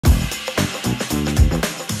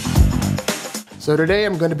So today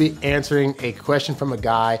I'm going to be answering a question from a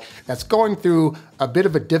guy that's going through a bit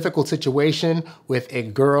of a difficult situation with a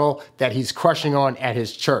girl that he's crushing on at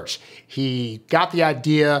his church. He got the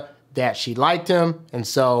idea that she liked him, and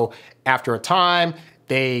so after a time,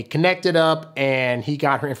 they connected up and he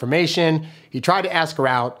got her information. He tried to ask her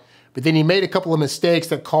out, but then he made a couple of mistakes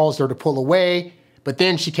that caused her to pull away, but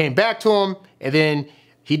then she came back to him, and then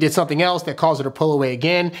he did something else that caused her to pull away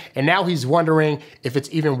again. And now he's wondering if it's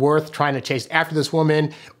even worth trying to chase after this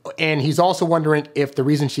woman. And he's also wondering if the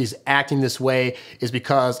reason she's acting this way is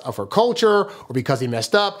because of her culture or because he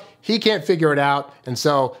messed up. He can't figure it out. And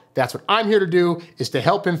so that's what I'm here to do, is to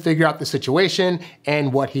help him figure out the situation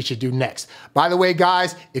and what he should do next. By the way,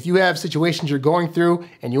 guys, if you have situations you're going through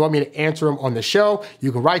and you want me to answer them on the show,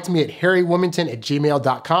 you can write to me at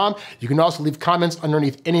harrywilmington@gmail.com. You can also leave comments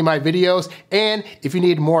underneath any of my videos. And if you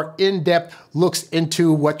need more in-depth looks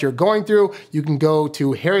into what you're going through, you can go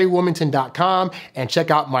to harrywilmington.com and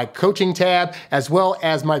check out my coaching tab, as well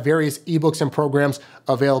as my various ebooks and programs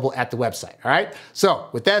available at the website. All right. So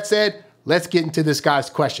with that said, let's get into this guy's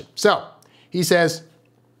question. So he says,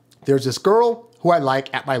 there's this girl who I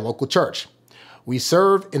like at my local church. We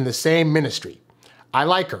serve in the same ministry. I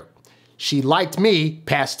like her. She liked me,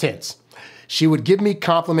 past tense. She would give me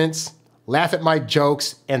compliments, laugh at my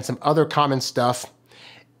jokes, and some other common stuff.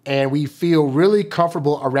 And we feel really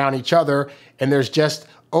comfortable around each other, and there's just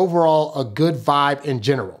overall a good vibe in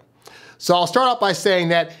general. So I'll start out by saying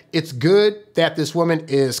that it's good that this woman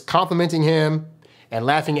is complimenting him and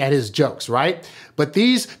laughing at his jokes, right? But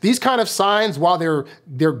these kind of signs, while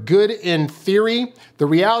they're good in theory, the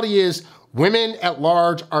reality is women at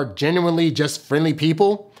large are genuinely just friendly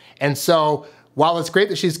people. And so while it's great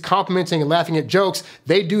that she's complimenting and laughing at jokes,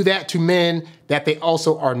 they do that to men that they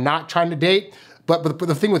also are not trying to date. But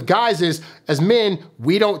the thing with guys is, as men,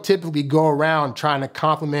 we don't typically go around trying to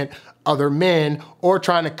compliment other men or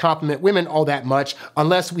trying to compliment women all that much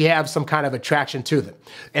unless we have some kind of attraction to them.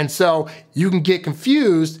 And so you can get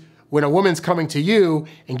confused when a woman's coming to you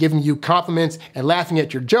and giving you compliments and laughing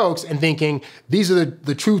at your jokes and thinking, these are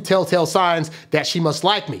the true telltale signs that she must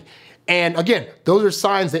like me. And again, those are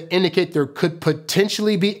signs that indicate there could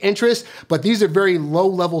potentially be interest, but these are very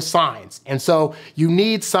low-level signs. And so you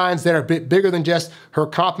need signs that are a bit bigger than just her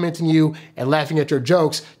complimenting you and laughing at your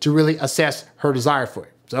jokes to really assess her desire for you.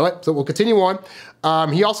 So we'll continue on.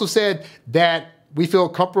 He also said that we feel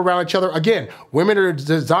comfortable around each other. Again, women are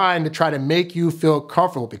designed to try to make you feel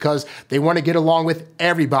comfortable because they want to get along with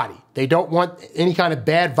everybody. They don't want any kind of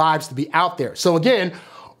bad vibes to be out there. So again,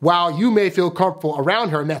 while you may feel comfortable around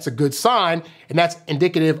her, and that's a good sign, and that's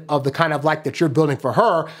indicative of the kind of like that you're building for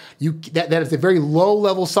her, that is a very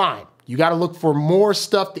low-level sign. You got to look for more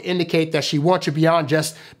stuff to indicate that she wants you beyond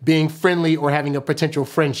just being friendly or having a potential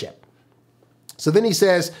friendship. So then he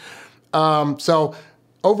says, so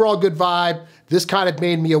overall good vibe. This kind of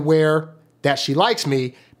made me aware that she likes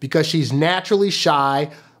me because she's naturally shy,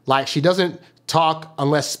 like she doesn't talk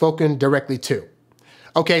unless spoken directly to.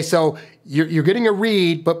 Okay, so you're getting a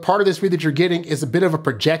read, but part of this read that you're getting is a bit of a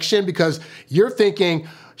projection because you're thinking,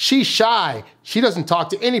 she's shy. She doesn't talk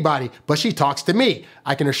to anybody, but she talks to me.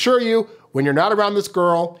 I can assure you, when you're not around this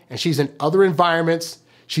girl and she's in other environments,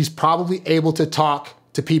 she's probably able to talk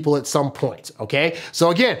to people at some point, okay?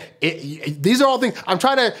 So again, these are all things, I'm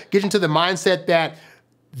trying to get into the mindset that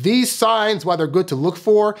these signs, while they're good to look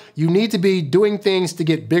for, you need to be doing things to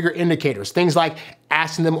get bigger indicators. Things like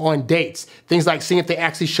asking them on dates. Things like seeing if they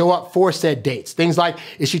actually show up for said dates. Things like,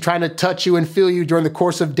 is she trying to touch you and feel you during the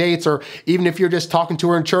course of dates? Or even if you're just talking to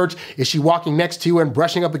her in church, is she walking next to you and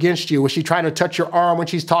brushing up against you? Is she trying to touch your arm when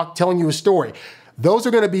she's telling you a story? Those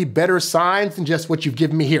are going to be better signs than just what you've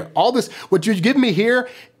given me here. All this, what you've given me here,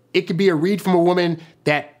 it could be a read from a woman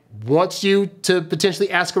that wants you to potentially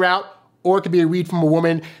ask her out, or it could be a read from a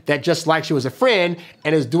woman that just likes you as a friend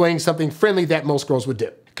and is doing something friendly that most girls would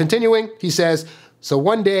do. Continuing, he says, so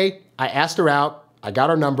one day I asked her out, I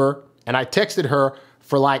got her number, and I texted her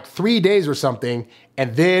for like 3 days or something,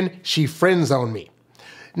 and then she friend zoned me.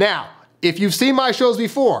 Now, if you've seen my shows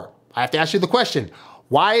before, I have to ask you the question,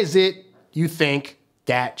 why is it you think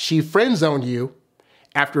that she friend zoned you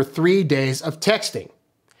after 3 days of texting?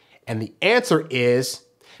 And the answer is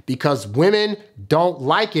because women don't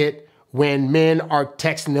like it when men are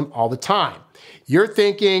texting them all the time. You're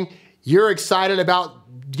thinking you're excited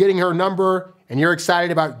about getting her number and you're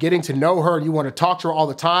excited about getting to know her and you want to talk to her all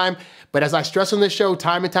the time. But as I stress on this show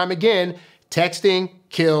time and time again, texting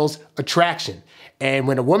kills attraction. And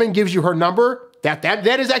when a woman gives you her number, that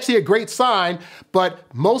is actually a great sign,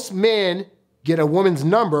 but most men get a woman's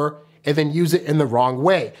number and then use it in the wrong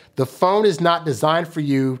way. The phone is not designed for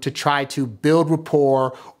you to try to build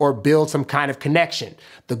rapport or build some kind of connection.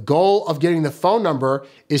 The goal of getting the phone number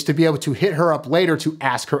is to be able to hit her up later to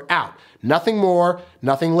ask her out. Nothing more,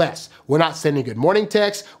 nothing less. We're not sending good morning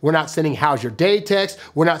texts. We're not sending how's your day text.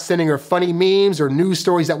 We're not sending her funny memes or news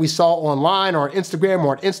stories that we saw online or on Instagram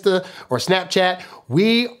or on Insta or Snapchat.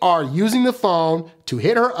 We are using the phone to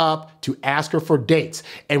hit her up to ask her for dates.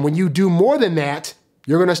 And when you do more than that,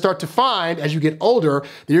 you're going to start to find, as you get older,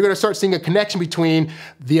 that you're going to start seeing a connection between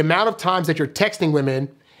the amount of times that you're texting women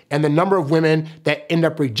and the number of women that end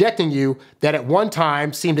up rejecting you that at one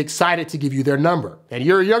time seemed excited to give you their number. And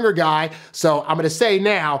you're a younger guy, so I'm gonna say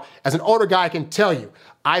now, as an older guy, I can tell you,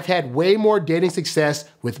 I've had way more dating success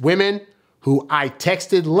with women who I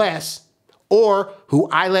texted less or who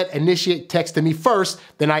I let initiate text to me first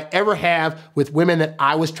than I ever have with women that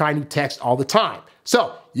I was trying to text all the time.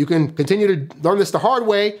 So you can continue to learn this the hard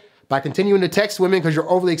way by continuing to text women because you're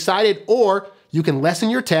overly excited, or you can lessen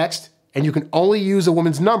your text and you can only use a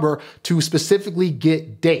woman's number to specifically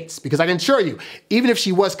get dates. Because I can assure you, even if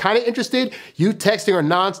she was kind of interested, you texting her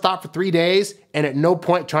nonstop for 3 days and at no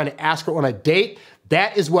point trying to ask her on a date,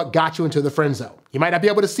 that is what got you into the friend zone. You might not be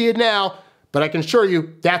able to see it now, but I can assure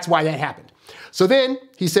you that's why that happened. So then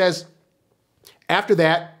he says, after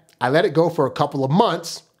that, I let it go for a couple of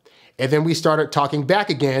months, and then we started talking back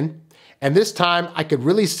again. And this time I could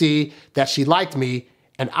really see that she liked me,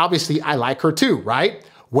 and obviously I like her too, right?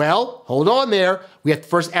 Well, hold on there. We have to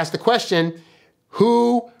first ask the question,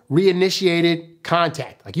 who reinitiated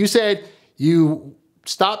contact? Like you said, you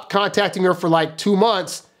stopped contacting her for like 2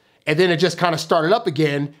 months and then it just kind of started up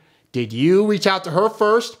again. Did you reach out to her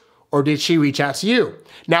first or did she reach out to you?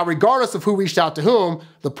 Now, regardless of who reached out to whom,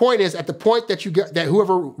 the point is at the point that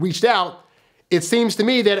whoever reached out, it seems to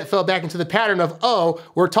me that it fell back into the pattern of, oh,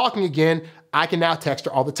 we're talking again. I can now text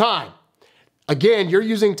her all the time. Again, you're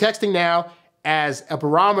using texting now as a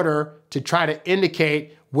barometer to try to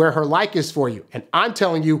indicate where her like is for you. And I'm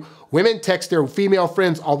telling you, women text their female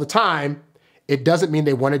friends all the time. It doesn't mean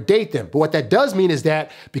they want to date them. But what that does mean is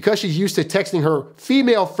that because she's used to texting her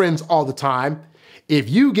female friends all the time, if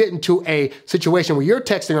you get into a situation where you're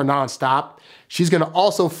texting her nonstop, she's going to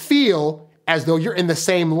also feel as though you're in the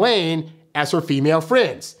same lane as her female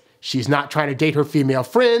friends. She's not trying to date her female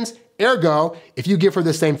friends. Ergo, if you give her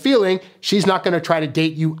the same feeling, she's not going to try to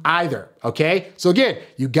date you either, okay? So again,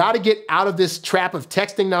 you got to get out of this trap of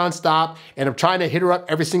texting nonstop and of trying to hit her up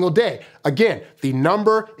every single day. Again, the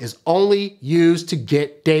number is only used to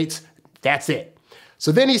get dates. That's it.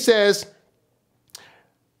 So then he says,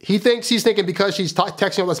 he's thinking because she's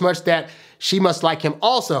texting her as much that she must like him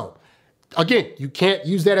also. Again, you can't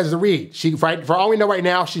use that as a read. For all we know right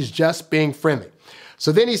now, she's just being friendly.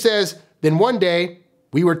 So then he says, then one day,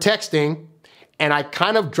 we were texting, and I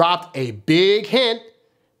kind of dropped a big hint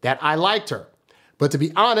that I liked her. But to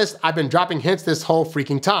be honest, I've been dropping hints this whole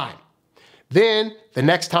freaking time. Then, the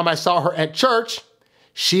next time I saw her at church,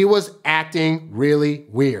 she was acting really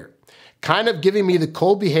weird, kind of giving me the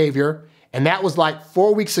cold behavior, and that was like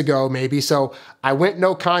 4 weeks ago maybe, so I went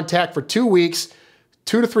no contact for 2 weeks,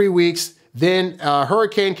 2 to 3 weeks, then a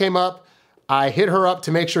hurricane came up, I hit her up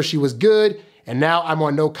to make sure she was good, and now I'm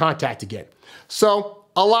on no contact again. So,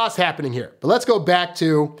 a lot's happening here. But let's go back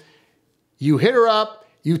to you hit her up,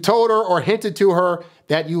 you told her or hinted to her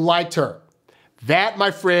that you liked her. That,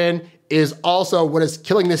 my friend, is also what is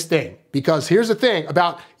killing this thing. Because here's the thing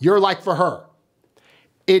about your like for her.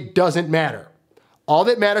 It doesn't matter. All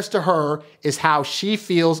that matters to her is how she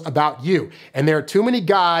feels about you. And there are too many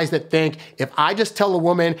guys that think if I just tell a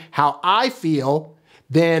woman how I feel,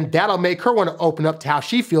 then that'll make her want to open up to how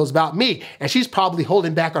she feels about me. And she's probably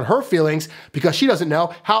holding back on her feelings because she doesn't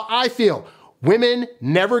know how I feel. Women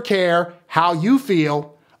never care how you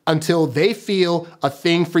feel until they feel a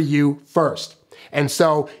thing for you first. And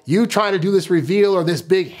so you trying to do this reveal or this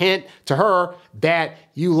big hint to her that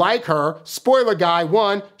you like her, spoiler guy,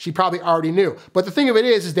 one, she probably already knew. But the thing of it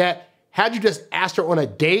is that had you just asked her on a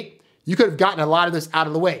date, you could have gotten a lot of this out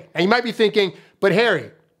of the way. And you might be thinking, but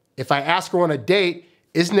Harry, if I ask her on a date,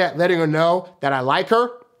 isn't that letting her know that I like her?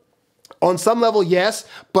 On some level, yes,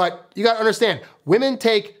 but you got to understand, women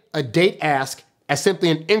take a date ask as simply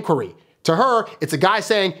an inquiry. To her, it's a guy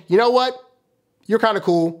saying, you know what? You're kind of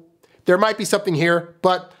cool. There might be something here,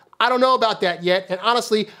 but I don't know about that yet. And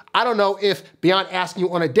honestly, I don't know if beyond asking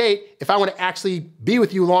you on a date, if I want to actually be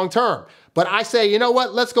with you long term. But I say, you know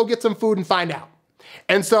what? Let's go get some food and find out.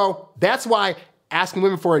 And so that's why asking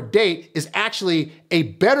women for a date is actually a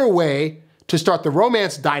better way to start the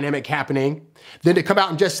romance dynamic happening than to come out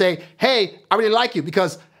and just say, hey, I really like you.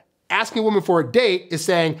 Because asking a woman for a date is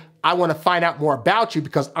saying, I want to find out more about you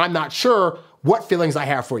because I'm not sure what feelings I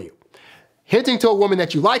have for you. Hinting to a woman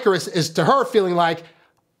that you like her is to her feeling like,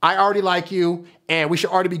 I already like you and we should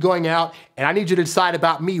already be going out and I need you to decide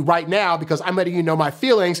about me right now because I'm letting you know my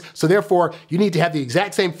feelings. So therefore you need to have the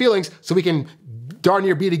exact same feelings so we can darn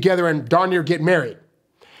near be together and darn near get married.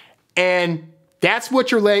 And that's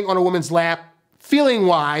what you're laying on a woman's lap feeling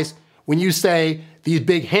wise when you say these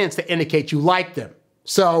big hints that indicate you like them.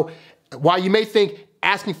 So while you may think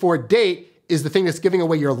asking for a date is the thing that's giving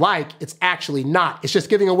away your like, it's actually not. It's just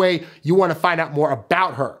giving away you want to find out more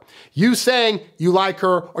about her. You saying you like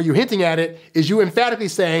her or you hinting at it is you emphatically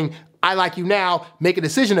saying, I like you now, make a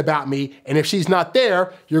decision about me. And if she's not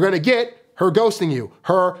there, you're going to get her ghosting you,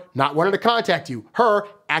 her not wanting to contact you, her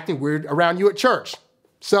acting weird around you at church.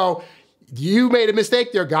 So you made a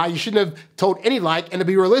mistake there, guy. You shouldn't have told any like, and to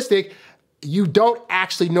be realistic, you don't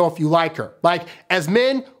actually know if you like her. Like as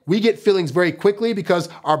men, we get feelings very quickly because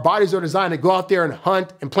our bodies are designed to go out there and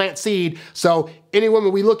hunt and plant seed. So any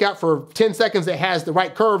woman we look at for 10 seconds that has the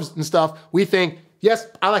right curves and stuff, we think, yes,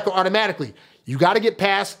 I like her automatically. You got to get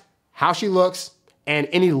past how she looks and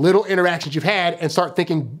any little interactions you've had and start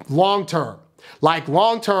thinking long-term. Like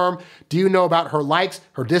long-term, do you know about her likes,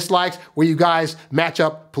 her dislikes, where you guys match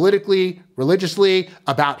up politically, religiously,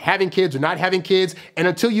 about having kids or not having kids? And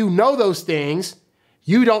until you know those things,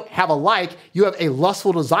 you don't have a like, you have a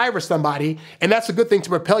lustful desire for somebody, and that's a good thing to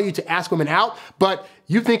propel you to ask women out, but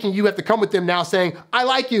you thinking you have to come with them now saying, I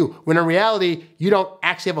like you, when in reality, you don't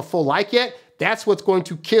actually have a full like yet. That's what's going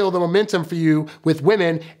to kill the momentum for you with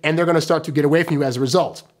women, and they're gonna start to get away from you as a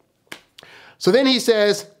result. So then he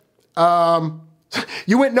says,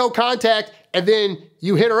 you went no contact and then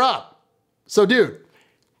you hit her up. So dude,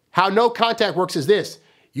 how no contact works is this.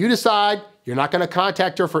 You decide you're not gonna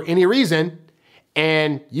contact her for any reason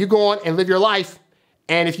and you go on and live your life.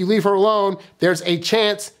 And if you leave her alone, there's a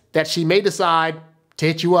chance that she may decide to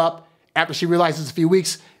hit you up after she realizes a few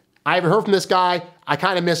weeks, I haven't heard from this guy, I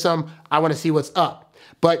kind of miss him, I wanna see what's up.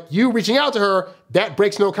 But you reaching out to her, that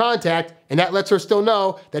breaks no contact, and that lets her still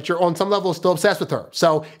know that you're on some level still obsessed with her.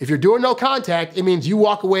 So if you're doing no contact, it means you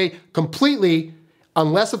walk away completely,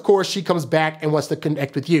 unless of course she comes back and wants to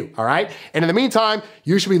connect with you, all right? And in the meantime,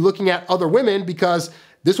 you should be looking at other women because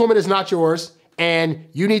this woman is not yours, and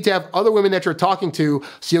you need to have other women that you're talking to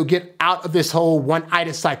so you'll get out of this whole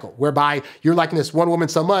one-itis cycle, whereby you're liking this one woman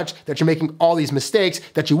so much that you're making all these mistakes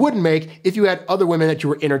that you wouldn't make if you had other women that you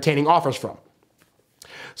were entertaining offers from.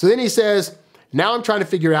 So then he says, now I'm trying to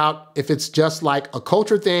figure out if it's just like a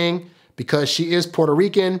culture thing because she is Puerto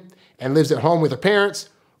Rican and lives at home with her parents,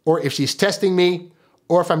 or if she's testing me,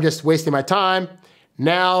 or if I'm just wasting my time.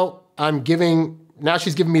 Now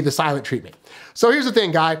she's giving me the silent treatment. So here's the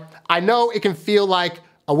thing, guy. I know it can feel like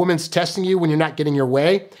a woman's testing you when you're not getting your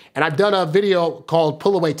way. And I've done a video called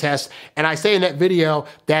Pull Away Test. And I say in that video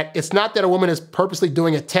that it's not that a woman is purposely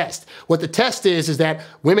doing a test. What the test is that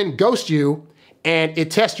women ghost you and it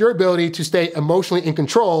tests your ability to stay emotionally in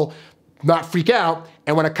control, not freak out,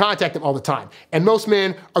 and want to contact them all the time. And most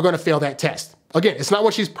men are going to fail that test. Again, it's not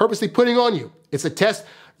what she's purposely putting on you. It's a test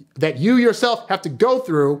that you yourself have to go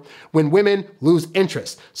through when women lose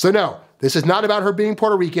interest. So no, this is not about her being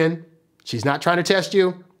Puerto Rican. She's not trying to test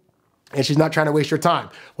you, and she's not trying to waste your time.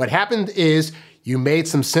 What happened is you made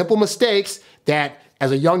some simple mistakes that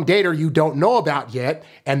as a young dater you don't know about yet,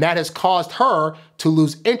 and that has caused her to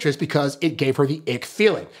lose interest because it gave her the ick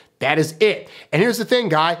feeling. That is it. And here's the thing,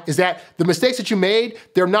 guy, is that the mistakes that you made,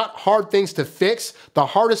 they're not hard things to fix. The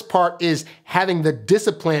hardest part is having the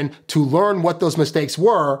discipline to learn what those mistakes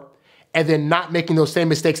were and then not making those same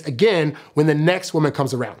mistakes again when the next woman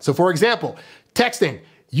comes around. So for example, texting.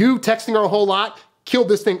 You texting her a whole lot killed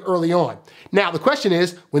this thing early on. Now, the question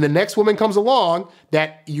is, when the next woman comes along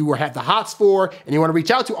that you have the hots for and you want to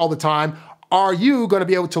reach out to all the time, are you going to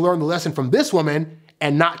be able to learn the lesson from this woman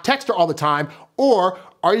and not text her all the time? Or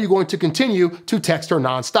are you going to continue to text her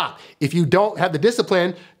nonstop? If you don't have the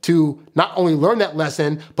discipline to not only learn that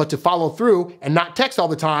lesson, but to follow through and not text all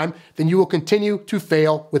the time, then you will continue to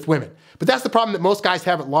fail with women. But that's the problem that most guys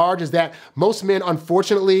have at large, is that most men,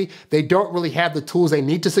 unfortunately, they don't really have the tools they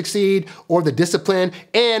need to succeed or the discipline,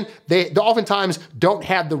 and they oftentimes don't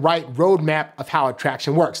have the right roadmap of how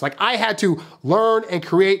attraction works. Like I had to learn and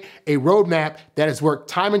create a roadmap that has worked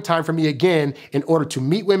time and time for me again in order to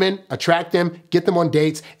meet women, attract them, get them on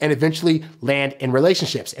dates, and eventually land in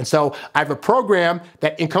relationships. And so I have a program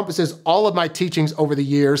that encompasses all of my teachings over the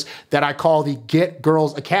years that I call the Get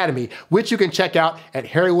Girls Academy, which you can check out at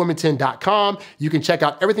harrywilmington.com. harrywilmington.com. You can check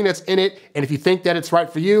out everything that's in it. And if you think that it's right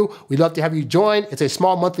for you, we'd love to have you join. It's a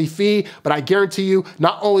small monthly fee, but I guarantee you,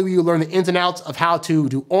 not only will you learn the ins and outs of how to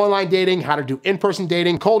do online dating, how to do in-person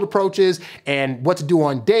dating, cold approaches, and what to do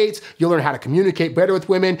on dates, you'll learn how to communicate better with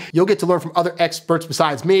women. You'll get to learn from other experts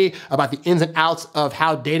besides me about the ins and outs of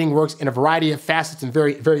how dating works in a variety of facets in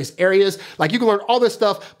various areas. Like, you can learn all this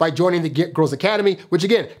stuff by joining the Get Girls Academy, which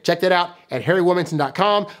again, check that out at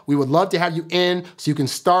harrywilmington.com. We would love to have you in so you can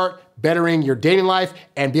start bettering your dating life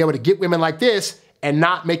and be able to get women like this and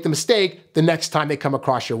not make the mistake the next time they come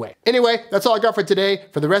across your way. Anyway, that's all I got for today.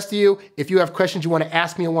 For the rest of you, if you have questions you want to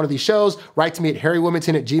ask me on one of these shows, write to me at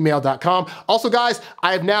harrywilmington@gmail.com. Also, guys,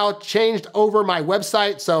 I have now changed over my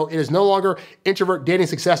website, so it is no longer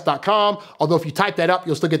introvertdatingsuccess.com. Although if you type that up,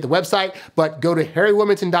 you'll still get the website, but go to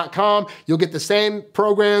harrywilmington.com. You'll get the same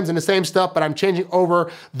programs and the same stuff, but I'm changing over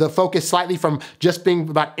the focus slightly from just being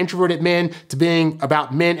about introverted men to being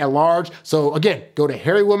about men at large. So again, go to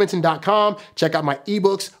harrywilmington.com, check out my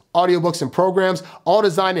ebooks, audiobooks, and programs, all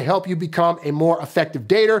designed to help you become a more effective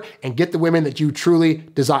dater and get the women that you truly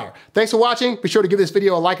desire. Thanks for watching. Be sure to give this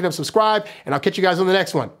video a like and subscribe, and I'll catch you guys on the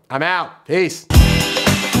next one. I'm out. Peace.